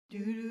We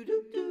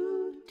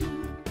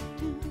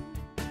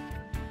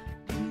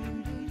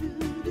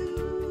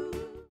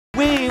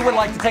would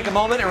like to take a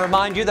moment and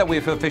remind you that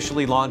we've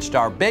officially launched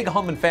our Big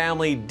Home and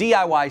Family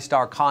DIY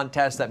Star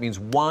Contest. That means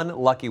one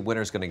lucky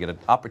winner is going to get an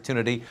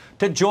opportunity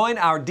to join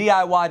our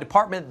DIY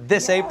department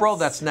this April.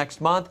 That's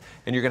next month.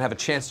 And you're going to have a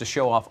chance to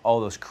show off all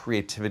those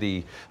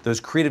creative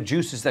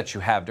juices that you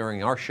have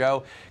during our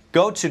show.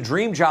 Go to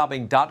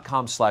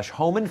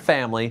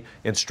dreamjobbing.com/home-and-family.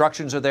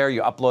 Instructions are there.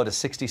 You upload a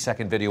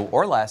 60-second video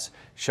or less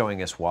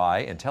showing us why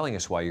and telling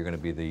us why you're going to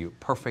be the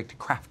perfect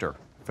crafter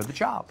for the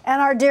job.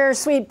 And our dear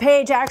sweet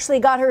Paige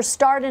actually got her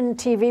start in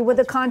TV with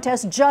a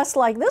contest just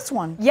like this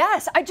one.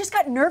 Yes, I just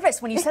got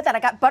nervous when you said that. I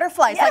got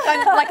butterflies, like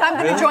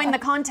I'm going to join the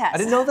contest. I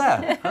didn't know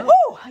that.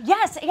 Oh,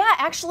 yes, yeah,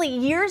 actually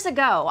years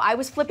ago, I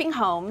was flipping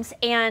homes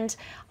and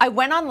I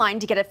went online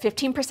to get a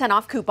 15%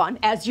 off coupon,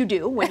 as you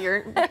do when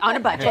you're on a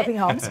budget. Flipping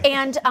homes.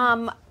 And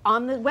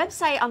on the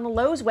website, on the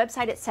Lowe's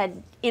website, it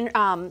said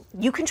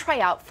you can try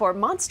out for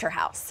Monster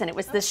House. And it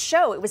was this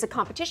show, it was a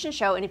competition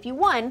show, and if you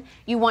won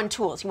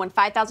tools. You won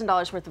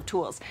 $5,000 worth of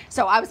tools.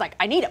 So I was like,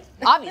 I need them,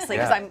 obviously,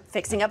 because I'm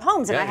fixing up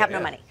homes and I have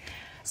no money.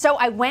 So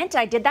I went,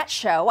 I did that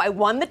show, I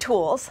won the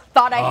tools,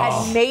 thought I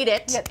had made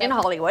it in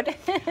Hollywood.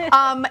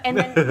 And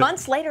then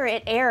months later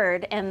it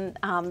aired, and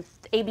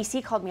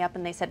ABC called me up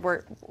and they said,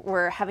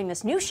 we're having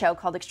this new show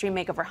called Extreme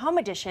Makeover Home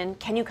Edition.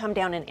 Can you come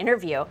down and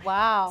interview?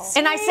 Wow.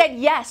 And I said,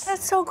 yes.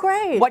 That's so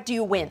great. What do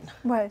you win?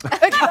 What?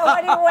 What do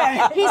you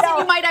win? He said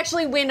you might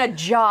actually win a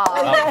job.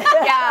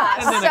 Yeah.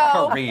 And then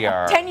so a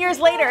career. 10 years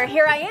later,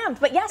 here I am.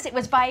 But yes, it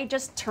was by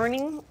just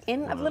turning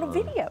in a little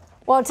video.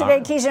 Well, today,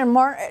 Keisha and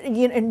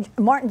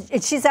Martin,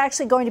 she's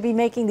actually going to be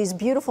making these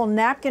beautiful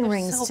napkin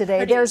rings so today.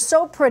 pretty. They're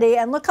so pretty,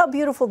 and look how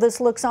beautiful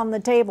this looks on the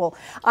table.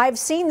 I've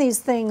seen these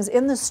things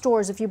in the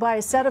stores. If you buy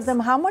a set of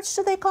them, how much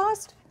do they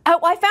cost? Oh,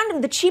 I found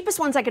them. The cheapest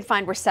ones I could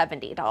find were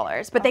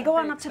 $70, but they go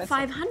on up to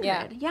 $500.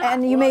 Yeah.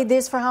 And you made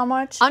these for how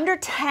much? Under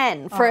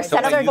 10 for a right,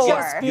 set so of you 4.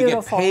 get- You get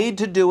Beautiful. paid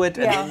to do it,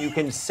 and then you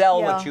can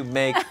sell what you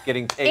make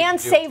getting paid And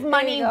to do save it.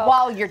 money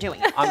while you're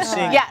doing it. I'm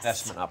seeing Yes.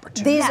 investment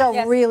opportunities. These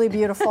are really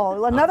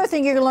beautiful. Another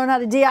thing you're going to learn how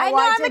to DIY I know,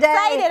 I'm today.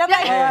 excited. I'm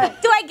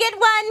like, do I get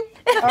one?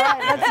 All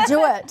right, let's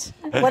do it.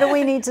 What do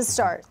we need to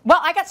start? Well,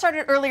 I got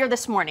started earlier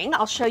this morning.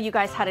 I'll show you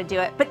guys how to do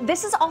it. But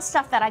this is all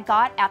stuff that I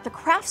got at the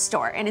craft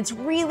store, and it's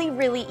really,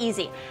 really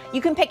easy.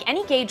 You can pick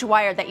any gauge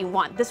wire that you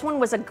want. This one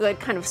was a good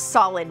kind of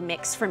solid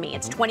mix for me.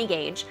 It's 20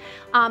 gauge.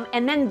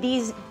 And then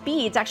these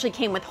beads actually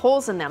came with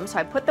holes in them. So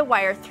I put the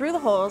wire through the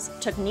holes,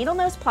 took needle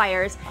nose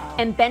pliers,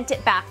 and bent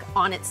it back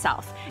on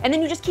itself. And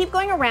then you just keep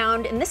going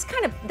around, and this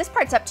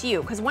part's up to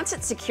you, because once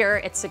it's secure,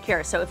 it's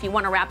secure. So if you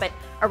want to wrap it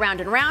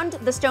around and around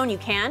the stone, you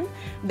can.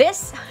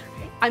 This,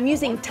 I'm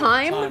using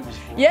time.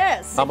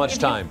 Yes. How much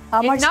time?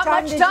 How much Not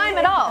time much did time you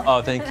at all.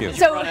 Oh, thank you.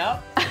 So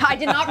I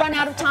did not run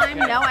out of time.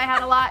 No, I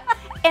had a lot.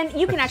 And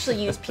you can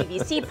actually use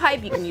PVC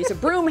pipe, you can use a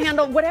broom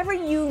handle, whatever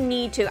you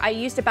need to. I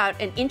used about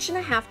 1.5 inches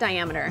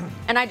diameter,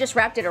 and I just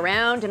wrapped it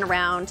around and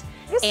around.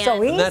 It's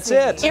so easy. And that's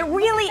it. It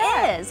really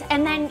is.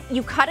 And then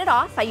you cut it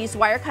off. I used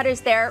wire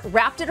cutters there,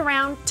 wrapped it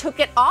around,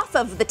 took it off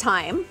of the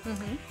time.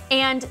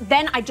 And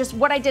then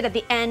what I did at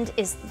the end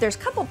is there's a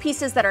couple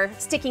pieces that are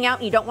sticking out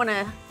and you don't want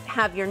to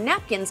have your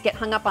napkins get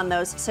hung up on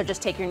those. So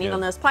just take your needle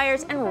nose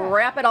pliers and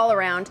wrap it all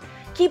around.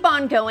 Keep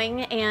on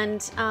going,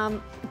 and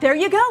there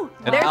you go.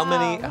 And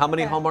how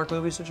many Hallmark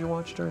movies did you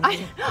watch during?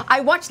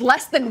 I watched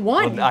less than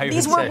one. I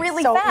These would were say.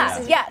 really So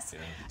fast. easy. Yes.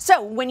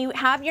 So when you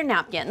have your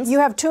napkins, You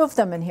have 2 of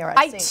them in here,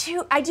 I see.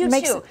 I do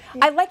Makes too.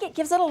 it- I like it.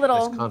 Gives it a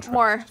little Nice contrast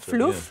more to it,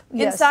 floof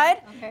Yes. inside,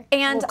 Okay.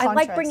 and Little I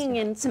like contrast. bringing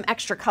in some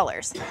extra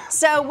colors.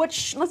 So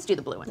let's do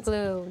the blue ones.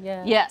 Blue,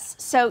 yeah. Yes.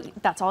 So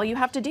that's all you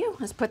have to do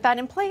is put that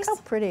in place. So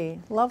pretty.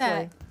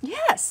 Lovely.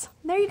 Yes.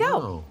 There you go.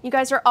 Oh. You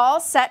guys are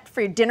all set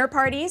for your dinner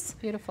parties.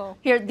 Beautiful.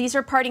 Here, these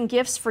are parting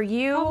gifts for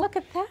you. Oh, look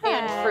at that.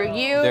 And for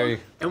you. There you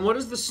And what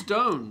is the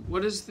stone?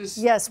 What is this?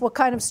 Yes, what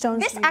kind of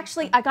stones This do you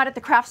actually I got at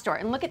the craft store,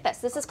 and look at this.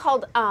 This is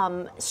called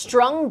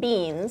strung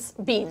beads.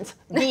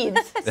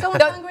 So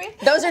hungry.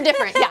 Those are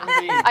different.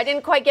 Yeah, I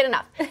didn't quite get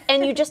enough.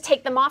 And you just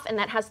take them off, and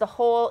that has the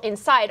hole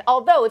inside.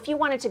 Although, if you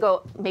wanted to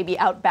go maybe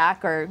out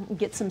back or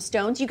get some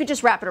stones, you could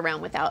just wrap it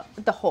around without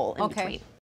the hole in between.